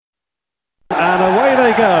and away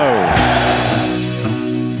they go.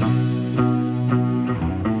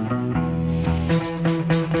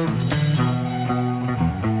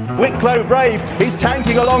 Wicklow Brave is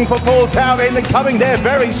tanking along for Paul Town and coming there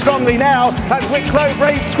very strongly now, and Wicklow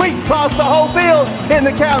Brave sweep past the whole field in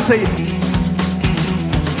the county.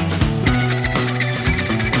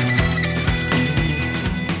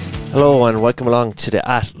 Hello and welcome along to the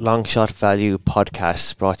At Longshot Value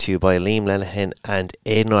podcast, brought to you by Liam Lenihan and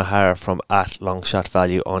Aidan O'Hara from At Longshot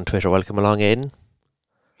Value on Twitter. Welcome along, Aidan.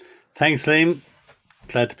 Thanks, Liam.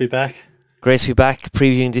 Glad to be back. Great to be back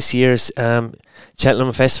previewing this year's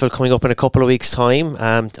Cheltenham Festival coming up in a couple of weeks' time.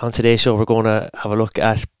 On today's show, we're going to have a look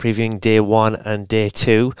at previewing day 1 and day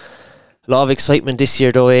 2. A lot of excitement this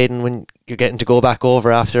year, though, Aidan, when you're getting to go back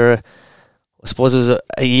over after, I suppose it was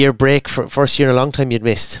a year break, for first year in a long time you'd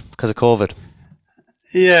missed because of COVID.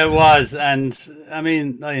 Yeah, it was. And I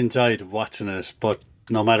mean, I enjoyed watching it, but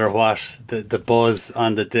no matter what, the buzz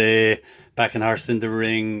on the day, back in horse in the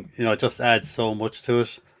ring, it just adds so much to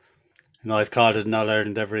it. I've called it in All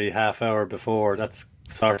Ireland every half hour before. That's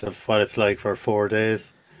sort of what it's like for 4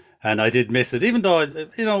 days. And I did miss it, even though,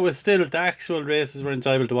 it was still, the actual races were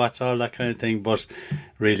enjoyable to watch, all that kind of thing. But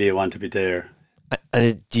really, I want to be there.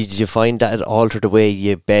 And did you find that it altered the way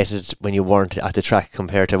you betted when you weren't at the track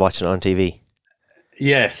compared to watching it on TV?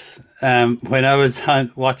 Yes. When I was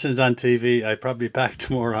watching it on TV, I probably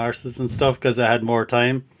backed more horses and stuff because I had more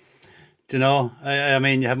time. I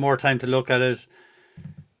mean, you have more time to look at it.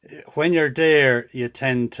 When you're there, you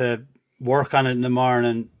tend to work on it in the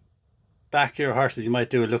morning, back your horses. You might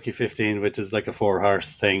do a Lucky 15, which is like a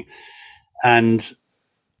 4-horse thing. And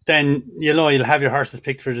then, you'll have your horses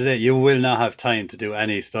picked for today. You will not have time to do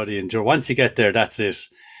any studying. Once you get there, that's it.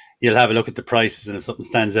 You'll have a look at the prices, and if something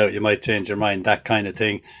stands out, you might change your mind, that kind of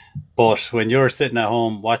thing. But when you're sitting at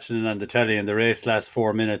home watching it on the telly and the race lasts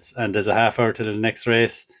 4 minutes and there's a half hour to the next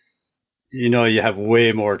race, you have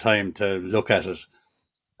way more time to look at it.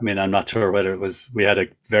 I mean, I'm not sure whether we had a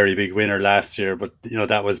very big winner last year, but,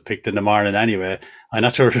 that was picked in the morning anyway. I'm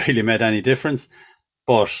not sure it really made any difference,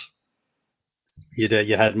 but you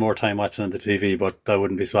had more time watching on the TV, but I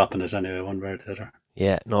wouldn't be swapping it anyway, one way or the other.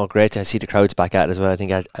 Yeah, no, great to see the crowds back at it as well. I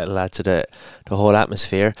think it'll add to the whole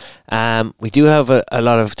atmosphere. We do have a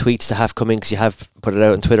lot of tweets to have come in, because you have put it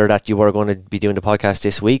out on Twitter that you were going to be doing the podcast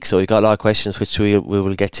this week. So we've got a lot of questions which we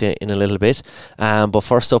will get to in a little bit. But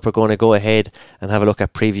first up, we're going to go ahead and have a look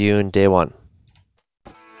at previewing day 1.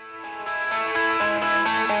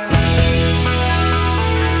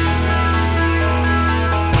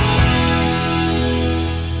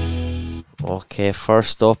 Okay,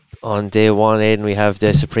 first up on day 1, Aidan, we have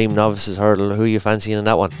the Supreme Novices Hurdle. Who are you fancying in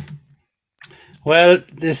that one? Well,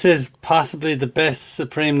 this is possibly the best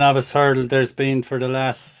Supreme Novice Hurdle there's been for the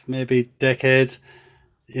last maybe decade.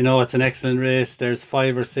 It's an excellent race. There's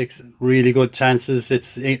 5 or 6 really good chances.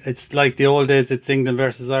 It's like the old days. It's England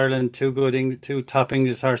versus Ireland. 2 top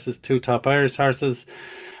English horses, 2 top Irish horses.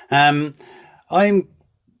 I'm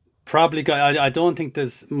probably I don't think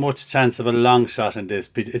there's much chance of a long shot in this.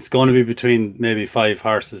 It's going to be between maybe 5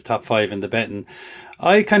 horses, top 5 in the betting.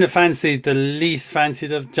 I kind of fancied the least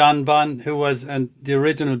fancied of John Bon, who was the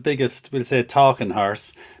original biggest, we'll say, talking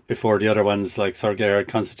horse before the other ones like Sir Gerard,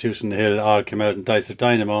 Constitution Hill all came out in Dicer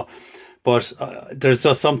Dynamo. But there's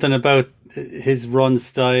just something about his run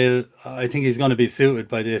style. I think he's going to be suited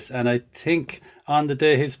by this, and I think on the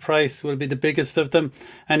day his price will be the biggest of them,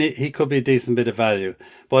 and he could be a decent bit of value.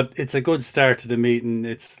 But it's a good start to the meeting.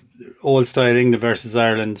 It's old style England versus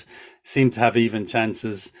Ireland, seem to have even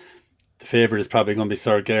chances. The favourite is probably going to be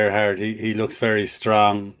Sir Gerhard. He looks very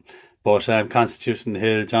strong. But Constitution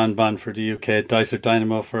Hill, John Bon for the UK, Dicer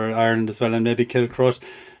Dynamo for Ireland as well, and maybe Kilcrut,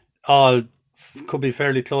 all could be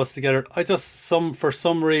fairly close together. For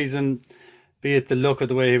some reason, be it the look of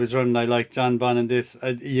the way he was running, I like John Bon in this.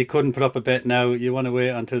 You couldn't put up a bet now. You want to wait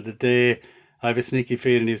until the day. I have a sneaky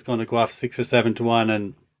feeling he's going to go off 6 or 7 to 1,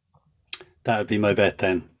 and that would be my bet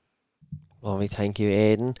then. Lovely, thank you,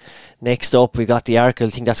 Aidan. Next up, we got the Arkle. I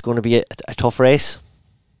think that's going to be a tough race.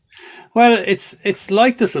 Well, it's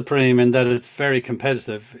like the Supreme in that it's very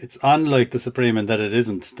competitive. It's unlike the Supreme in that it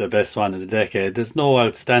isn't the best one of the decade. There's no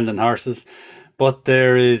outstanding horses, but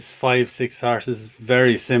there is 5-6 horses,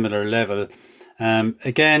 very similar level.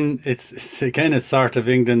 Again, it's sort of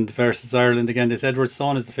England versus Ireland. Again, this Edward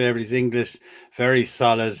Stone is the favourite. He's English, very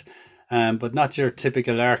solid, but not your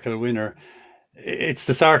typical Arkle winner. It's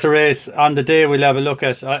the sort of race on the day we'll have a look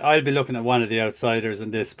at. I'll be looking at one of the outsiders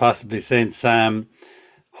in this, possibly Saint Sam,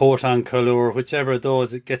 Hotan Colour, whichever of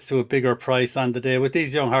those. It gets to a bigger price on the day. With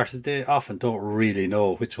these young horses, they often don't really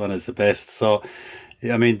know which one is the best. So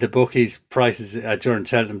I mean, the bookies' prices during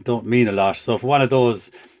Cheltenham don't mean a lot. So if one of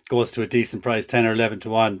those goes to a decent price, 10 or 11 to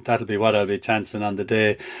 1, that'll be what I'll be chancing on the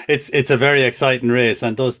day. It's a very exciting race,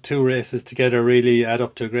 and those two races together really add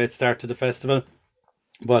up to a great start to the festival.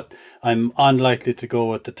 But I'm unlikely to go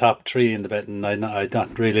with the top three in the betting. I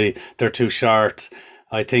not really, they're too short.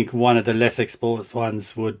 I think one of the less exposed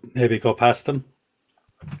ones would maybe go past them.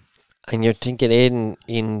 And you're thinking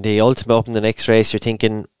in the Ultimate Open, the next race, you're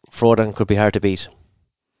thinking Frodon could be hard to beat.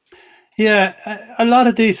 Yeah, a lot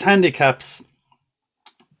of these handicaps,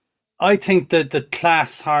 I think that the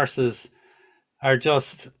class horses are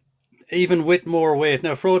just, even with more weight.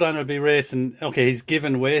 Now, Frodon will be racing, okay, he's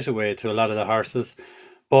given weight away to a lot of the horses,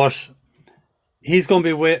 but he's going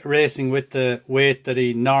to be racing with the weight that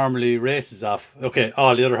he normally races off. Okay,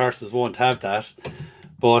 all the other horses won't have that,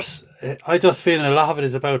 but I just feel a lot of it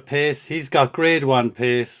is about pace. He's got grade 1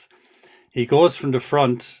 pace. He goes from the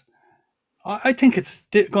front. I think it's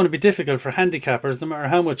going to be difficult for handicappers, no matter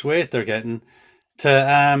how much weight they're getting,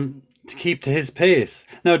 to keep to his pace.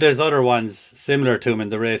 Now, there's other ones similar to him in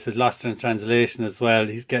the races, Lost in Translation as well.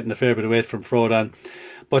 He's getting a fair bit of weight from Frodon.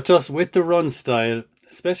 But just with the run style,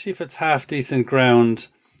 especially if it's half decent ground,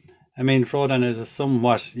 I mean, Frodon is a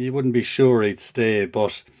somewhat, you wouldn't be sure he'd stay,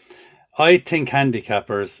 but I think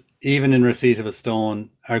handicappers, even in receipt of a stone,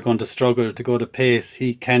 are going to struggle to go the pace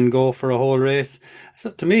he can go for a whole race.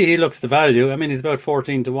 So to me, he looks the value. I mean, he's about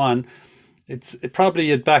 14 to 1. It probably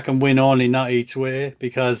you'd back him win only, not each way,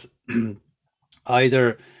 because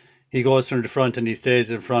either he goes from the front and he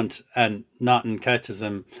stays in front and nothing catches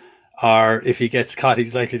him, or if he gets caught,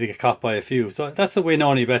 he's likely to get caught by a few. So that's a win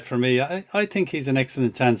only bet for me. I think he's an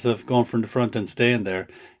excellent chance of going from the front and staying there.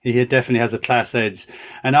 He definitely has a class edge.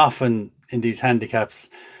 And often in these handicaps,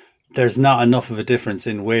 there's not enough of a difference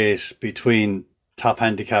in weight between top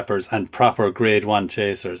handicappers and proper grade 1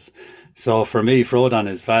 chasers. So for me, Frodon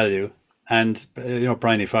is value. And,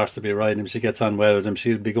 Bryony Foster will be riding him. She gets on well with him.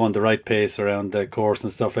 She'll be going the right pace around the course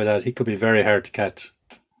and stuff like that. He could be very hard to catch.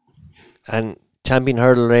 And Champion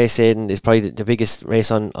Hurdle race, Aidan, is probably the biggest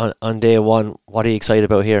race on day one. What are you excited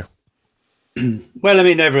about here? Well, I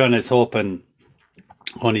mean, everyone is hoping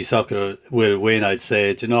Honeysuckle will win, I'd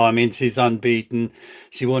say. She's unbeaten.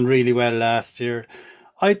 She won really well last year.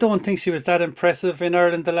 I don't think she was that impressive in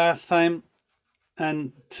Ireland the last time.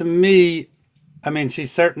 And to me,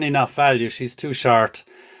 she's certainly not value. She's too short.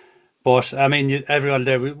 But, everyone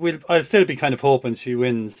there, I'll still be kind of hoping she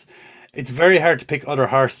wins. It's very hard to pick other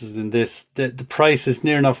horses in this. The price is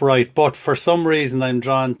near enough right. But for some reason, I'm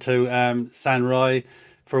drawn to San Roy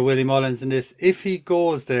for Willie Mullins in this. If he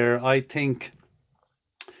goes there, I think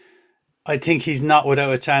he's not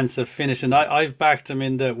without a chance of finishing. I've backed him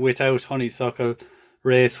in the without Honeysuckle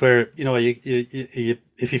race where,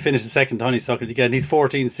 if he finishes second to Honeysuckle again, he's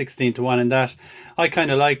 14, 16 to 1 in that. I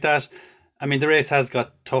kind of like that. The race has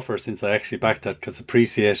got tougher since I actually backed that because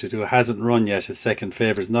Appreciated, who hasn't run yet, his second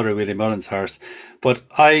favourite, is another Willie Mullins horse. But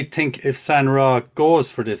I think if San Ra goes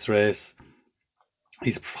for this race,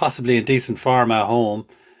 he's possibly in decent form at home.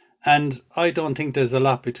 And I don't think there's a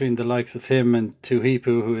lot between the likes of him and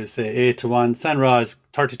Tuhipu, who is, say, 8 to 1. San Ra is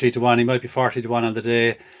 33 to 1. He might be 40 to 1 on the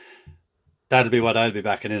day. That'll be what I'll be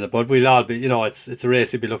backing in it. But we'll all be, it's a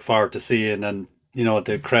race you'll be looking forward to seeing. And,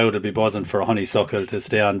 the crowd will be buzzing for Honeysuckle to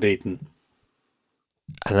stay unbeaten.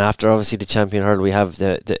 And after, obviously, the Champion Hurdle, we have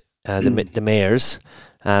the Mares,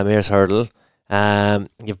 Mares Hurdle.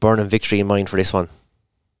 You've Burnham Victory in mind for this one.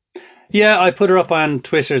 Yeah, I put her up on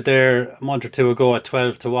Twitter there a month or two ago at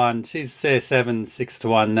 12 to 1. She's, say, 6 to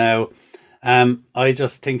 1 now. I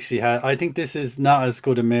just think I think this is not as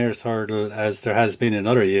good a Mares Hurdle as there has been in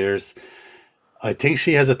other years. I think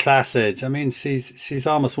she has a class edge. She's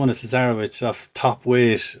almost won a Cesarewitch of top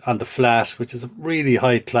weight on the flat, which is a really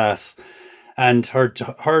high class. And her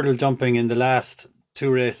hurdle jumping in the last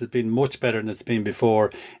two races has been much better than it's been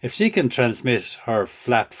before. If she can transmit her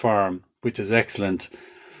flat form, which is excellent,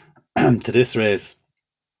 to this race,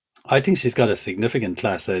 I think she's got a significant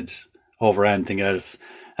class edge over anything else.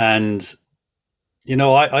 And,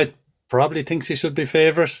 I probably think she should be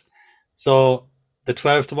favourite. So the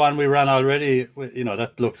 12 to 1 we ran already,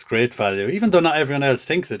 that looks great value, even though not everyone else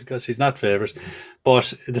thinks it because she's not favourite.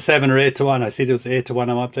 But the 7 or 8 to 1, I see there was 8 to 1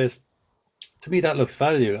 on my place. To me, that looks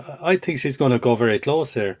value. I think she's going to go very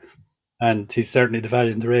close here. And she's certainly the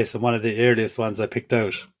value in the race and one of the earliest ones I picked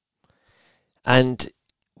out. And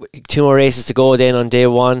 2 more races to go then on day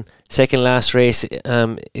one. Second last race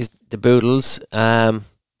is the Boodles. Who are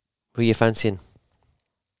you fancying?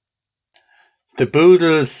 The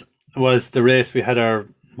Boodles was the race we had our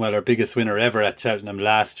biggest winner ever at Cheltenham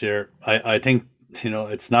last year. I think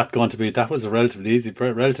it's not going to be. That was a relatively easy,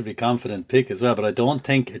 relatively confident pick as well. But I don't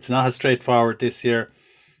think it's not as straightforward this year.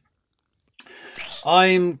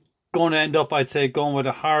 I'm going to end up, I'd say, going with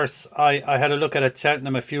a horse. I had a look at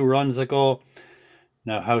Cheltenham a few runs ago.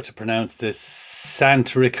 Now, how to pronounce this?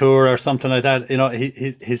 Santricour or something like that.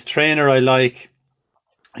 His trainer I like.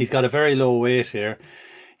 He's got a very low weight here.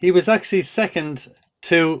 He was actually second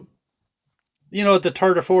to, the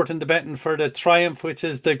third or fourth in the betting for the Triumph, which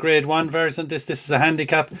is the Grade 1 version. This is a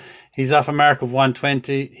handicap. He's off a mark of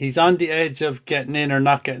 120. He's on the edge of getting in or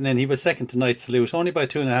not getting in. He was second to Night Salute, only by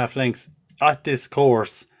 2.5 lengths at this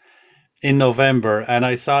course in November. And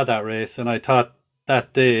I saw that race and I thought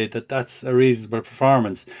that day that's a reasonable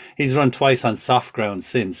performance. He's run twice on soft ground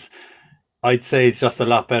since. I'd say he's just a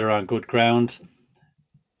lot better on good ground.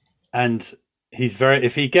 And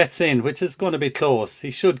if he gets in, which is going to be close,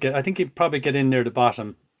 I think he'd probably get in near the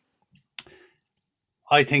bottom.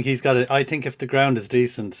 I think if the ground is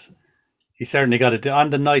decent, he certainly got on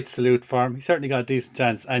the Night Salute farm. He certainly got a decent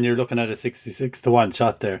chance, and you're looking at a 66-1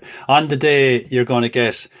 shot there. On the day, you're going to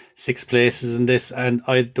get 6 places in this, and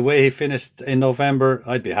the way he finished in November,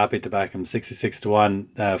 I'd be happy to back him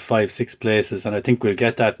 66-1, 5-6 places, and I think we'll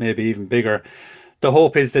get that maybe even bigger. The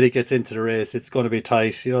hope is that he gets into the race. It's going to be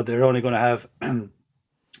tight. They're only going to have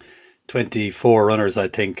 24 runners, I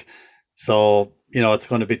think. So, it's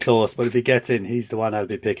going to be close. But if he gets in, he's the one I'll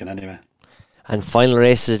be picking anyway. And final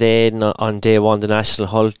race of the day on day one, the National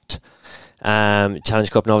Halt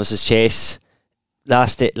Challenge Cup Novices Chase.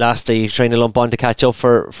 Last day, you're trying to lump on to catch up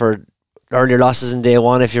for earlier losses in day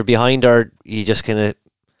one if you're behind, or you just kind of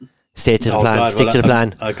stick to the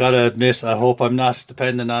plan. I gotta admit, I hope I'm not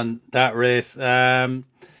dependent on that race. I'm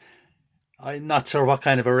not sure what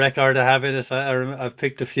kind of a record I have in it. I've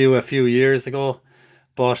picked a few years ago,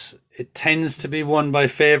 but it tends to be won by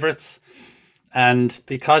favourites, and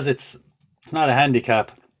because it's not a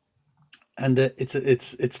handicap, and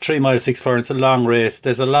it's 3 miles 6 furlong. It's a long race.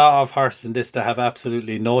 There's a lot of horses in this that have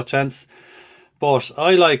absolutely no chance, but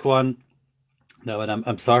I like one. No, and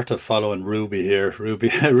I'm sort of following Ruby here.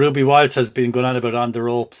 Ruby Walsh has been going on about On the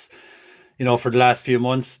Ropes, for the last few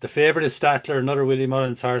months. The favourite is Statler, another Willie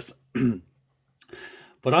Mullins horse.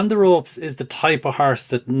 But On the Ropes is the type of horse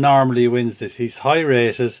that normally wins this. He's high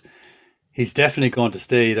rated. He's definitely going to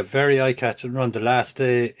stay. He had a very eye-catching run the last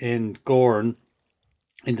day in Gorn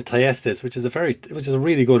in the Thyestes, which is a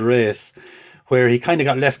really good race, where he kind of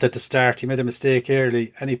got left at the start. He made a mistake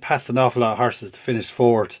early and he passed an awful lot of horses to finish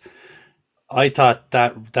fourth. I thought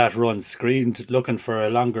that run screamed looking for a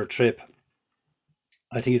longer trip.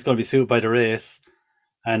 I think he's going to be suited by the race,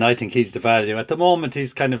 and I think he's the value. At the moment,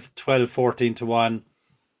 he's kind of 12-14-1.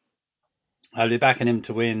 I'll be backing him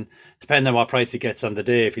to win, depending on what price he gets on the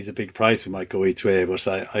day. If he's a big price, we might go each way, but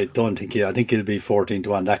I don't think I think he'll be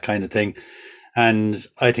 14-1, that kind of thing. And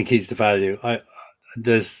I think he's the value.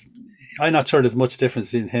 I'm not sure there's much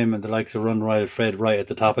difference in him and the likes of Run Royal Fred right at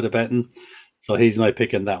the top of the betting. So he's my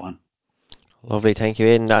pick in that one. Lovely, thank you,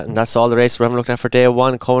 Aidan. And that's all the races we're having a look at for day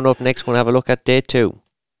one. Coming up next, we're going to have a look at day two.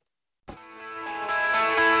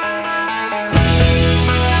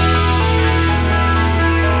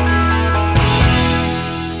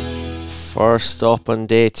 First up on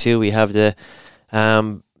day two, we have the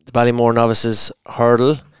Ballymore Novices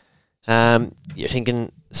Hurdle. You're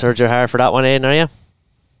thinking Sergio Hart for that one, Aidan, are you?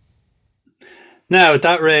 Now,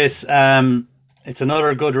 that race, it's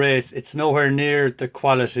another good race. It's nowhere near the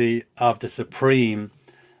quality of the Supreme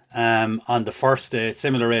on the first day. It's a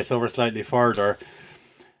similar race over slightly further.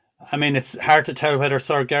 I mean, it's hard to tell whether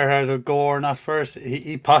Sir Gerhard will go or not first.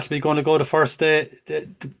 He possibly going to go the first day.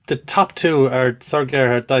 The top two are Sir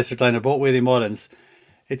Gerhard, Dicer Diner, both Willie Mullins.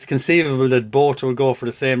 It's conceivable that both will go for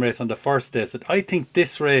the same race on the first day. So I think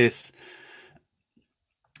this race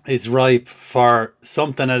is ripe for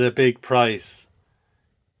something at a big price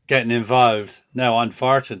getting involved. Now,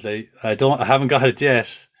 unfortunately, I haven't got it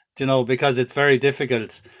yet, because it's very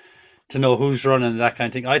difficult to know who's running that kind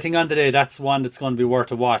of thing. I think on the day, that's one that's going to be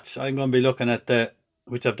worth a watch. I'm going to be looking at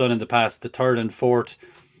which I've done in the past, the third and fourth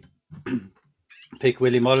pick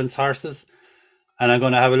Willie Mullins horses, and I'm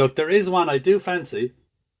going to have a look. There is one I do fancy.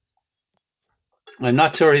 I'm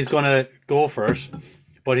not sure he's going to go for it,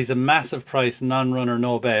 but he's a massive price, non-runner,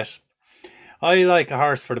 no bet. I like a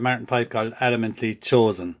horse for the Martin Pipe called Adamantly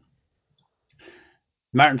Chosen.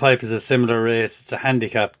 Martin Pipe is a similar race. It's a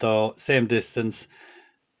handicap though, same distance.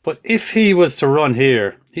 But if he was to run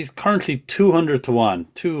here, he's currently 200-1.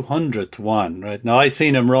 200-1, right? Now, I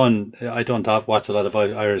seen him run. I don't watch a lot of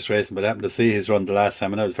Irish racing, but I happened to see his run the last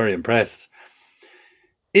time, and I was very impressed.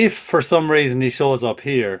 If for some reason he shows up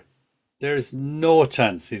here, there's no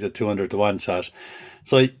chance he's a 200-1 shot.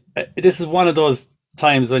 So this is one of those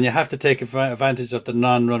times when you have to take advantage of the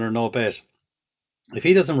non-runner, no bet. If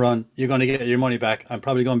he doesn't run, you're going to get your money back. I'm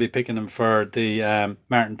probably going to be picking him for the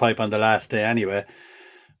Martin Pipe on the last day anyway.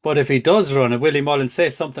 But if he does run a Willie Mullins, say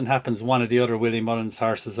something happens, one of the other Willie Mullins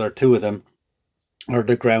horses or two of them, or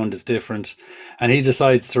the ground is different, and he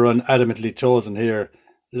decides to run Adamantly Chosen here,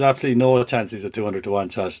 there's absolutely no chance he's a 200 to 1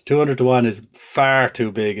 shot. 200 to 1 is far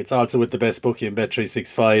too big. It's also with the best bookie in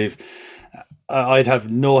Bet365. I'd have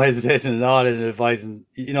no hesitation at all in advising,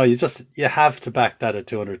 you have to back that at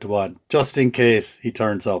 200 to 1, just in case he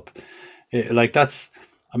turns up. I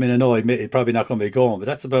know he's probably not going to be going, but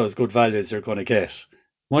that's about as good value as you're going to get.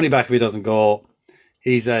 Money back if he doesn't go.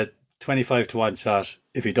 He's at 25 to 1 shot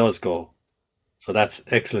if he does go. So that's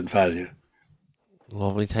excellent value.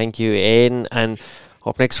 Lovely, thank you, Aidan. And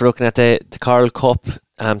up next, we're looking at the Coral Cup,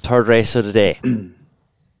 third race of the day.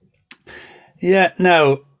 Yeah,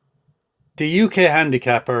 now, the UK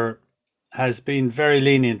handicapper has been very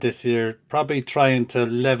lenient this year, probably trying to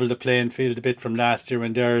level the playing field a bit from last year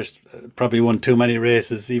when the Irish probably won too many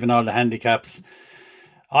races, even all the handicaps.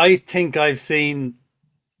 I think I've seen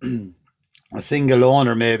a single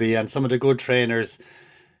owner maybe, and some of the good trainers,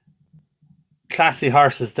 classy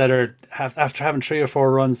horses that after having 3 or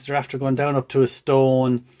 4 runs, they're after going down up to a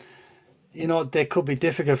stone. They could be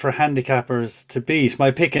difficult for handicappers to beat.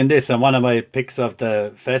 My pick in this, and one of my picks of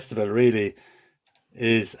the festival really,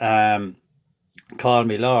 is Call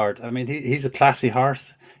Me Lord. I mean, he's a classy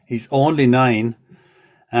horse. He's only 9.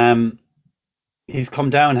 He's come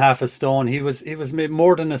down half a stone. He was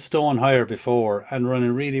more than a stone higher before and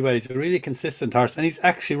running really well. He's a really consistent horse, and he's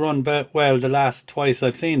actually run well the last twice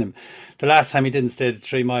I've seen him. The last time he didn't stay the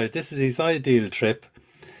 3 miles. This is his ideal trip.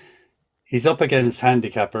 He's up against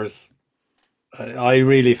handicappers. I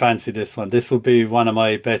really fancy this one. This will be one of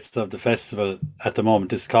my bets of the festival at the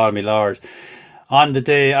moment. This Call Me Lord. On the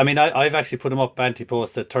day, I mean, I've actually put him up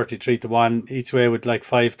anti-post at 33 to 1 each way with like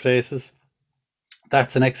 5 places.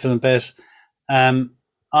 That's an excellent bet. On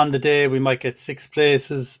the day, we might get 6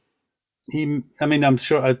 places.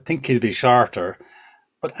 I think he'll be shorter,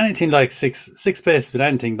 but anything like six places with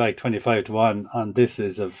anything like 25 to 1 on this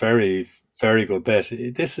is a very, very good bet.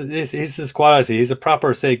 This is his quality. He's a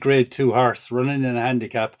proper, say, grade 2 horse running in a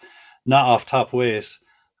handicap, not off top weight.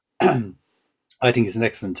 I think he's an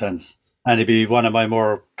excellent chance, and he'd be one of my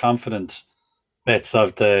more confident bets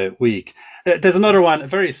of the week. There's another one, a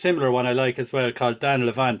very similar one I like as well, called Dan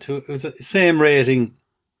Levant, who's the same rating,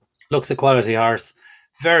 looks a quality horse,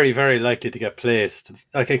 very, very likely to get placed,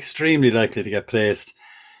 like extremely likely to get placed.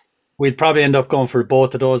 We'd probably end up going for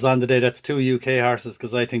both of those on the day. That's 2 UK horses,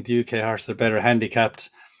 because I think the UK horses are better handicapped.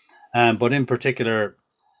 But in particular,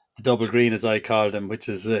 the Double Green, as I call them, which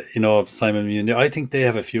is, Simon Munoz, I think they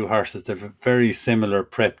have a few horses that have very similar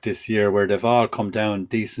prep this year, where they've all come down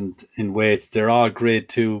decent in weights. They're all grade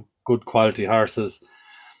 2, good quality horses.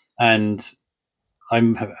 And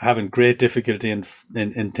I'm having great difficulty in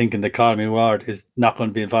thinking that Call Me Lord is not going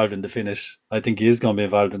to be involved in the finish. I think he is going to be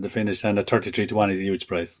involved in the finish, and at 33 to 1 is a huge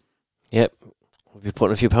price. Yep, I'll be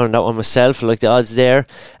putting a few pounds on that one myself. I like the odds there.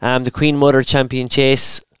 The Queen Mother Champion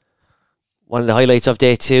Chase, one of the highlights of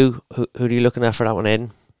day 2. Who are you looking at for that one,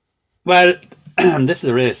 Aidan? Well, this is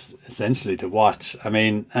a race essentially to watch. I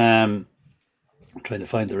mean, I'm trying to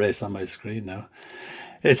find the race on my screen now.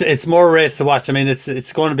 It's more a race to watch. I mean,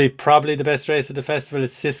 it's going to be probably the best race of the festival.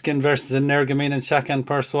 It's Siskin versus Energumene and Shakan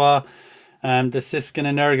Persois. The Siskin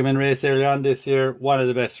and Energumene race earlier on this year, one of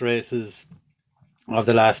the best races of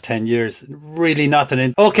the last 10 years. Really nothing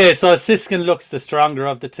in. Okay, so Siskin looks the stronger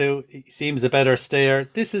of the two. He seems a better stayer.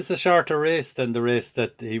 This is a shorter race than the race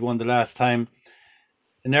that he won the last time.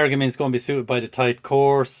 Energumene's going to be suited by the tight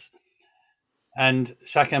course. And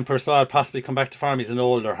Shakan Persois possibly come back to form. He's an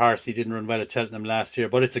older horse. He didn't run well at Cheltenham last year,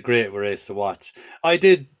 but it's a great race to watch. I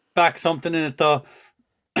did back something in it though.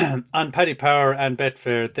 On Paddy Power and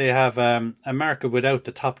Betfair, they have a marker without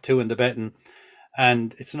the top 2 in the betting,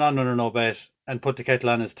 and it's an on-runner no bet. And Put the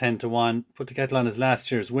Kettle On is 10 to 1. Put the Kettle On is last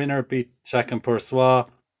year's winner, beat Shakan Persois.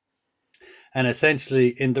 And essentially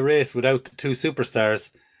in the race without the 2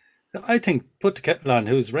 superstars, I think Put the Kettle On,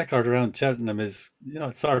 whose record around Cheltenham is,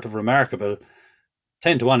 it's sort of remarkable,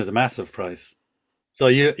 10 to 1 is a massive price. So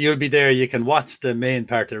you'll be there, you can watch the main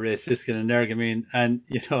part of the race, Siskin and Energumene, and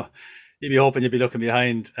you'll be hoping you'll be looking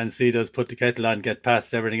behind and see does Put the Kettle On get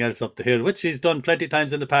past everything else up the hill, which he's done plenty of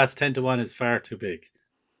times in the past. 10 to 1 is far too big.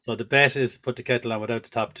 So the bet is Put the Kettle On without the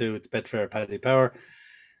top 2. It's Betfair, Paddy Power.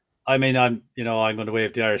 I mean, I'm going to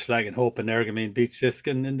wave the Irish flag and hope Energumene beats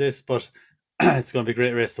Siskin in this, but it's going to be a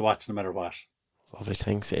great race to watch no matter what. Lovely,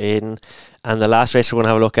 thanks, Aidan. And the last race we're going to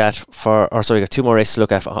have a look at we got two more races to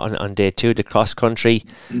look at on day 2, the cross country.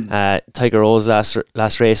 Tiger Roll's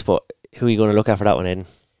last race, but who are you going to look at for that one, Aidan?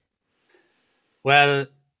 Well,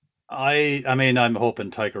 I mean, I'm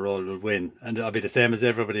hoping Tiger Roll will win, and I'll be the same as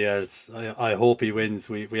everybody else. I hope he wins.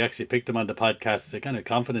 We actually picked him on the podcast, a kind of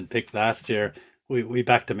confident pick last year. We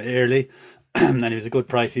backed him early, and he was a good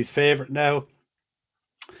price. He's favourite now.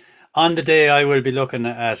 On the day, I will be looking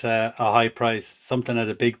at a high price, something at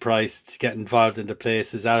a big price to get involved in the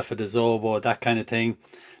places, Alpha de Zobo, that kind of thing.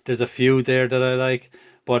 There's a few there that I like,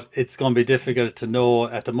 but it's going to be difficult to know.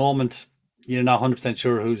 At the moment, you're not 100%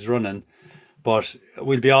 sure who's running, but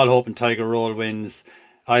we'll be all hoping Tiger Roll wins.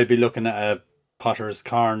 I'll be looking at a Potter's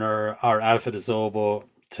Corner or Alpha de Zobo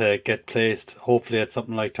to get placed, hopefully at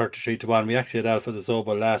something like 33-1. We actually had Alpha de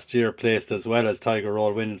Zobo last year placed as well as Tiger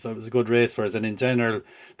Roll winning, so it was a good race for us. And in general,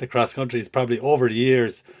 the cross country is probably over the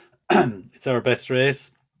years, it's our best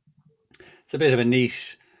race. It's a bit of a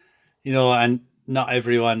niche, and I'm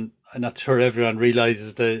not sure everyone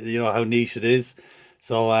realises how niche it is.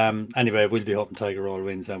 So anyway, we'll be hoping Tiger Roll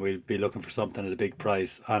wins, and we'll be looking for something at a big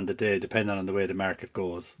price on the day, depending on the way the market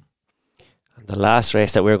goes. And the last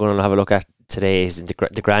race that we're going to have a look at today is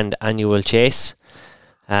the Grand Annual Chase.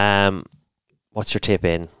 What's your tip,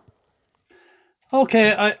 in?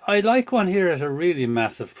 Okay, I like one here at a really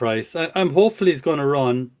massive price. I'm hopeful he's going to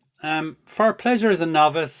run. For Pleasure is a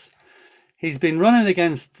novice. He's been running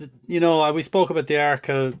against, we spoke about the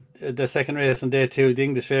Arkle, the second race on day 2, the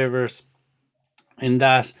English favourites. In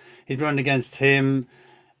that, he's running against him.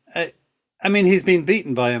 I mean, he's been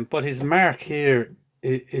beaten by him, but his mark here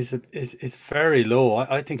is very low.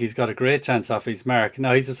 I think he's got a great chance off his mark.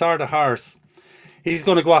 Now, he's a sort of horse. He's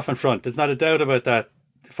going to go off in front. There's not a doubt about that.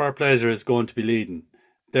 For Pleasure is going to be leading.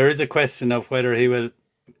 There is a question of whether he will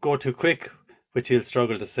go too quick, which he'll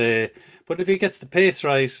struggle to say. But if he gets the pace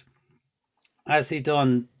right, as he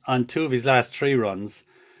done on 2 of his last 3 runs,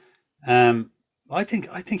 I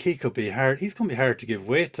think he could be hard. He's going to be hard to give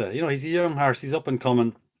weight to. He's a young horse. He's up and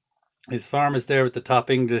coming. His farm is there with the top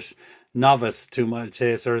English novice 2-mile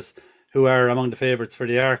chasers, who are among the favourites for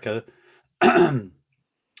the Arkle.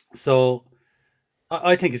 So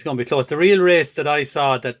I think it's going to be close. The real race that I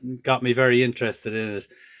saw that got me very interested in it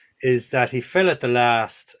is that he fell at the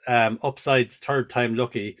last, Upside's third time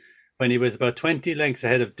lucky, when he was about 20 lengths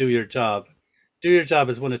ahead of Do Your Job. Do Your Job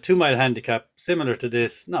has won a 2-mile handicap similar to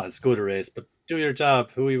this, not as good a race, but Do Your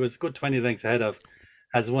Job, who he was a good 20 lengths ahead of,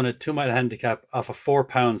 has won a 2-mile handicap off a 4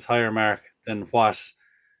 pounds higher mark than what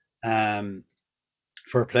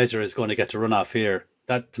For Pleasure is going to get to run off here.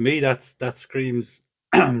 That, to me, that screams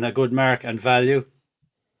a good mark and value.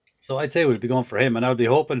 So I'd say we'll be going for him, and I'll be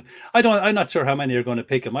hoping. I'm not sure how many are going to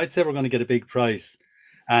pick him. I'd say we're going to get a big price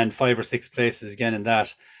and 5 or 6 places again in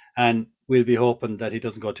that, and we'll be hoping that he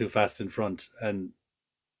doesn't go too fast in front. And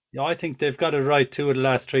I think they've got it right 2 of the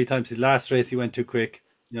last 3 times. His last race he went too quick.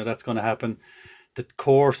 That's going to happen. The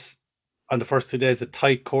course on the first 2 days, a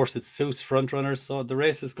tight course, it suits front runners, so the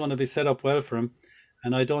race is going to be set up well for him.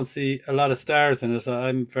 And I don't see a lot of stars in it.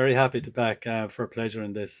 I'm very happy to back For Pleasure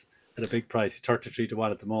in this at a big price. He's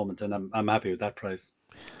 33-1 at the moment, and I'm happy with that price.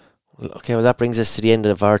 Okay, well, that brings us to the end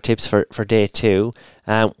of our tips for day 2.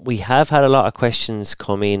 We have had a lot of questions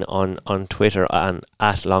come in on Twitter and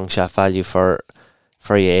at Longshot Value for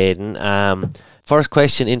you, Aidan. First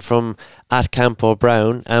question in from at Campo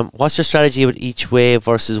Brown. What's your strategy with each way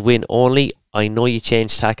versus win only? I know you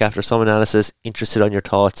changed tack after some analysis. Interested on your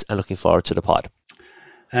thoughts and looking forward to the pod.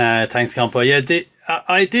 Thanks, Campo. Yeah,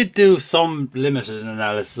 I did do some limited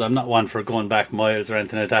analysis. I'm not one for going back miles or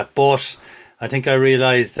anything like that, but I think I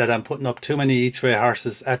realised that I'm putting up too many each way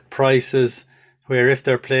horses at prices where if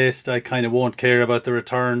they're placed, I kind of won't care about the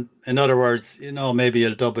return. In other words, maybe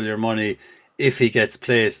you'll double your money if he gets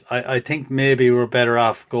placed. I think maybe we're better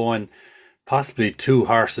off going possibly 2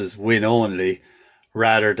 horses win only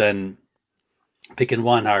rather than picking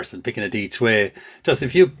 1 horse and picking it each way. Just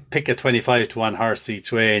if you pick a 25-1 horse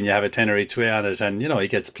each way and you have a tenner each way on it and he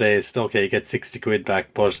gets placed, okay, you get 60 quid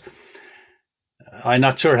back, but I'm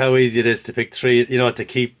not sure how easy it is to pick 3, to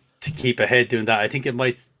keep ahead doing that. I think it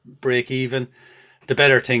might break even. The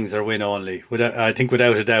better things are win only, I think,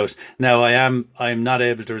 without a doubt. Now, I'm not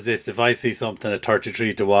able to resist if I see something at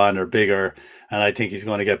 33-1 or bigger and I think he's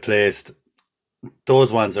going to get placed.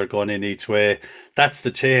 Those ones are going in each way. That's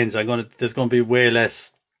the change. There's going to be way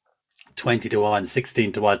less 20-1,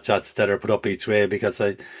 16-1 shots that are put up each way, because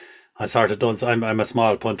I sort of don't. I'm a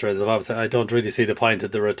small punter, as I've obviously. I don't really see the point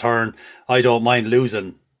of the return. I don't mind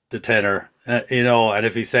losing the tenner, and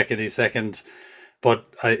if he's second, he's second. but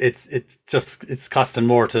it's costing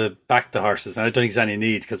more to back the horses, and I don't think there's any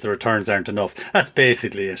need because the returns aren't enough. That's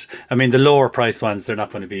basically it. I mean, the lower price ones, they're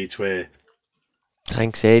not going to be each way.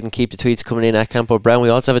 Thanks, Aidan. Keep the tweets coming in at Campo Brown. We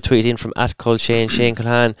also have a tweet in from at Colshane, Shane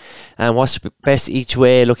Culhan. And what's best each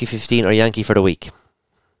way, Lucky 15 or Yankee for the week?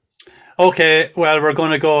 Okay, well, we're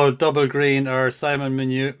going to go Double Green or Simon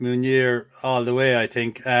Munier all the way, I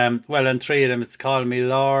think. Well, and three of them, it's Call Me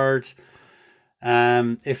Lord,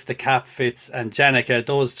 If the Cap Fits, and Jenica.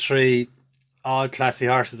 Those three, all classy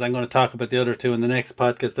horses. I'm going to talk about the other two in the next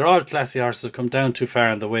podcast. They're all classy horses that come down too far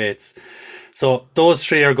in the weights. So those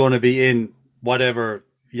three are going to be in whatever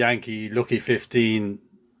Yankee Lucky 15,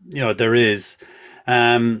 there is.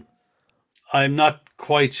 I'm not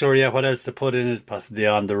quite sure yet what else to put in it, possibly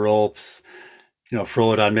On the Ropes,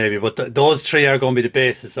 Frodon maybe, but those three are going to be the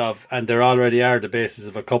basis of, and there already are the basis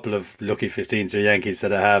of a couple of Lucky 15s or Yankees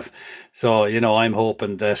that I have. So, I'm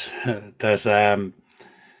hoping that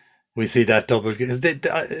we see that double,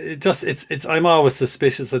 because I'm always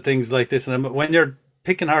suspicious of things like this, and when you're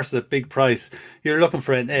picking horses at big price, you're looking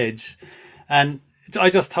for an edge, and I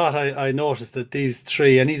just thought I noticed that these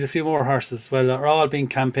three, and these a few more horses as well, are all being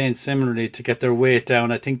campaigned similarly to get their weight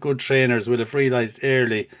down. I think good trainers will have realised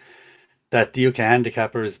early that the UK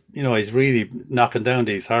handicapper is, he's really knocking down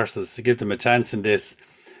these horses to give them a chance in this.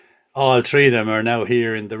 All three of them are now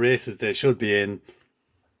here in the races they should be in,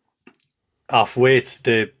 off weights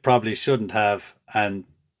they probably shouldn't have, and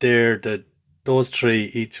those three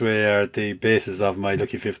each way are the basis of my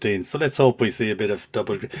Lucky 15. So let's hope we see a bit of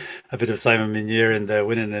Simon Munier in the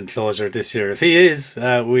winning enclosure this year. If he is,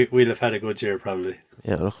 we'll have had a good year probably.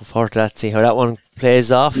 Yeah, looking forward to that, see how that one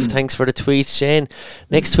plays off. Thanks for the tweet, Shane.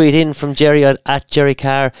 Next tweet in from Jerry at Jerry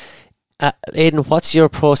Carr. Aidan, what's your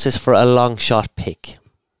process for a long shot pick?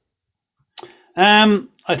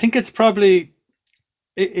 I think it's probably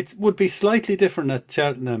it would be slightly different at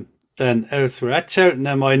Cheltenham than elsewhere. At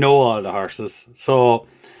Cheltenham, I know all the horses, so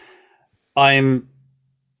I'm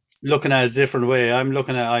looking at it a different way. I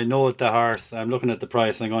know the horse, I'm looking at the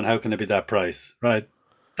price, and I'm going, how can it be that price, right?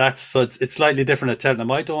 It's slightly different at Cheltenham.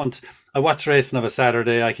 I watch racing of a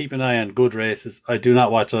Saturday. I keep an eye on good races. I do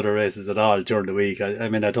not watch other races at all during the week. I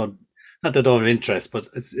mean, I don't, not that I don't have interest, but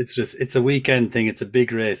it's a weekend thing. It's a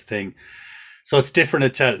big race thing. So it's different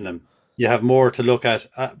at Cheltenham. You have more to look at.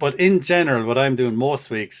 But in general, what I'm doing most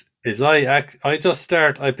weeks is I pick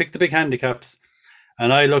the big handicaps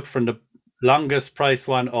and I look from the longest price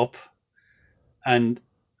one up, and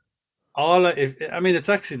it's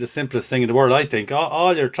actually the simplest thing in the world. I think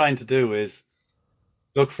all you're trying to do is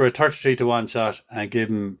look for a 33 to 1 shot and give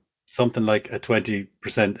him something like a 20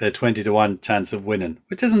 to 1 chance of winning,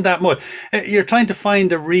 which isn't that much. You're trying to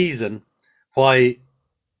find a reason why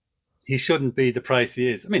he shouldn't be the price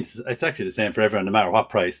he is. I mean, it's actually the same for everyone, no matter what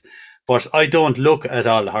price. But I don't look at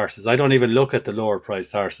all the horses. I don't even look at the lower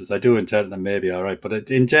priced horses. I do in Cheltenham, maybe, all right. But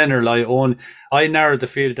in general, I narrowed the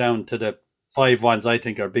field down to the 5 ones I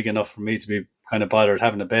think are big enough for me to be kind of bothered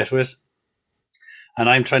having a bet with. And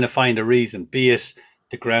I'm trying to find a reason, be it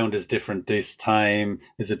the ground is different this time,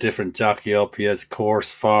 there's a different jockey up, he has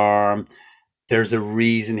course form, there's a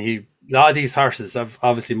reason a lot of these horses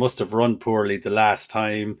obviously must have run poorly the last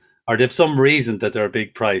time, or they have some reason that they're a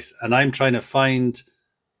big price. And I'm trying to find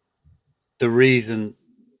the reason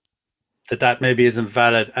that maybe isn't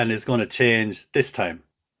valid and is going to change this time.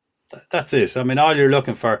 That's it. I mean, all you're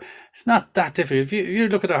looking for, it's not that difficult. If you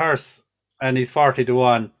look at a horse and he's 40 to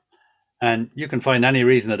 1, and you can find any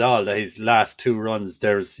reason at all that his last 2 runs,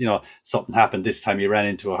 there's, something happened this time. He ran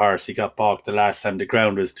into a horse, he got balked the last time, the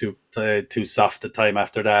ground was too soft the time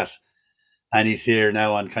after that, and he's here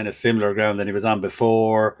now on kind of similar ground than he was on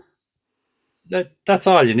before. That's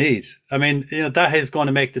all you need. I mean, that is going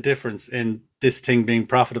to make the difference in this thing being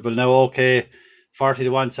profitable. Now, okay, 40 to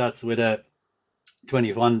 1 shots with a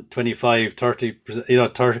 21, 25,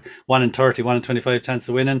 30%, 1 in 30, 1 in 25 chance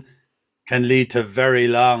of winning can lead to very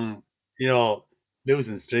long,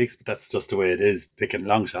 losing streaks, but that's just the way it is, picking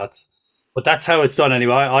long shots. But that's how it's done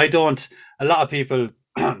anyway. A lot of people,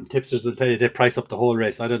 tipsters will tell you they price up the whole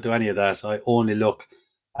race. I don't do any of that. I only look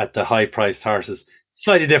at the high priced horses.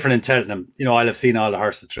 Slightly different in Cheltenham. I'll have seen all the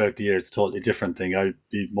horses throughout the year. It's a totally different thing. I'd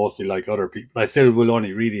be mostly like other people. I still will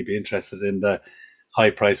only really be interested in the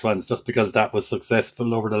high price ones just because that was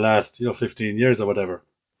successful over the last 15 years or whatever.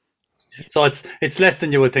 So it's less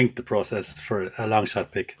than you would think, the process for a long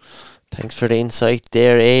shot pick. Thanks for the insight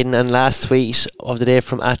there, Aidan. And last tweet of the day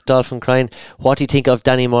from at Dolphin Crying. What do you think of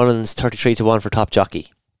Danny Mullins 33 to 1 for top jockey?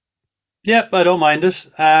 Yep, I don't mind it.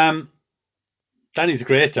 Danny's a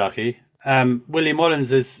great jockey. Willie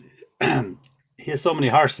Mullins he has so many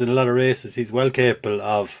horses in a lot of races. He's well capable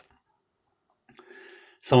of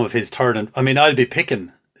some of his third. And I mean, I'll be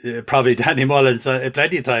picking probably Danny Mullins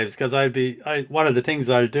plenty of times, because one of the things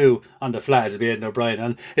I'll do on the flat, it'll be Aidan O'Brien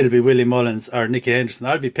and it'll be Willie Mullins or Nicky Henderson.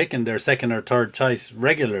 I'll be picking their second or third choice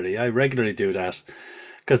regularly. I regularly do that,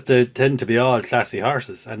 because they tend to be all classy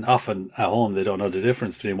horses, and often at home they don't know the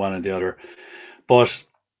difference between one and the other. But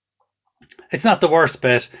it's not the worst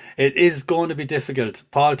bet. It is going to be difficult.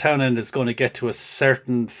 Paul Townend is going to get to a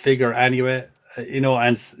certain figure anyway,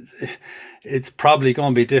 and it's probably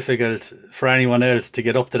going to be difficult for anyone else to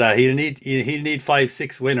get up to that. He'll need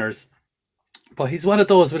 5-6 winners, but he's one of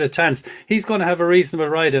those with a chance. He's going to have a reasonable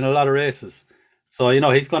ride in a lot of races, so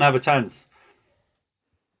he's going to have a chance.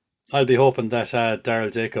 I'll be hoping that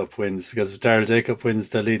Daryl Jacob wins, because if Daryl Jacob wins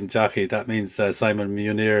the leading jockey, that means Simon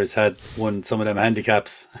Munir has won some of them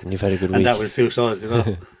handicaps. And you've had a good week. And that will suit us,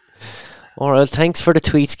 All right, thanks for the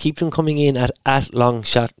tweets. Keep them coming in at Long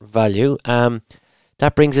Shot Value.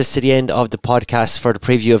 That brings us to the end of the podcast for the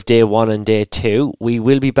preview of day 1 and day 2. We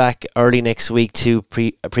will be back early next week to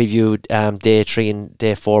preview day 3 and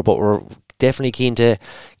day 4, but we're definitely keen to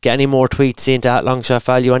get any more tweets into at Long Shot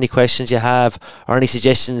Value. Any questions you have or any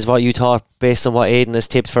suggestions what you thought based on what Aidan has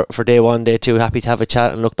tipped for day 1, day 2. Happy to have a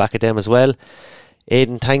chat and look back at them as well.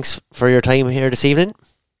 Aidan, thanks for your time here this evening.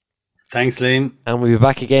 Thanks, Liam. And we'll be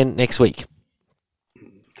back again next week.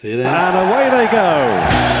 See you then. And away they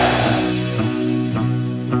go.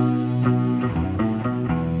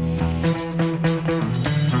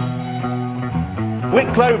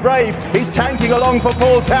 Wicklow Brave, he's tanking along for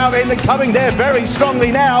Paul Townend, coming there very strongly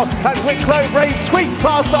now, and Wicklow Brave squeaked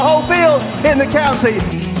past the whole field in the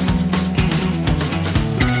county.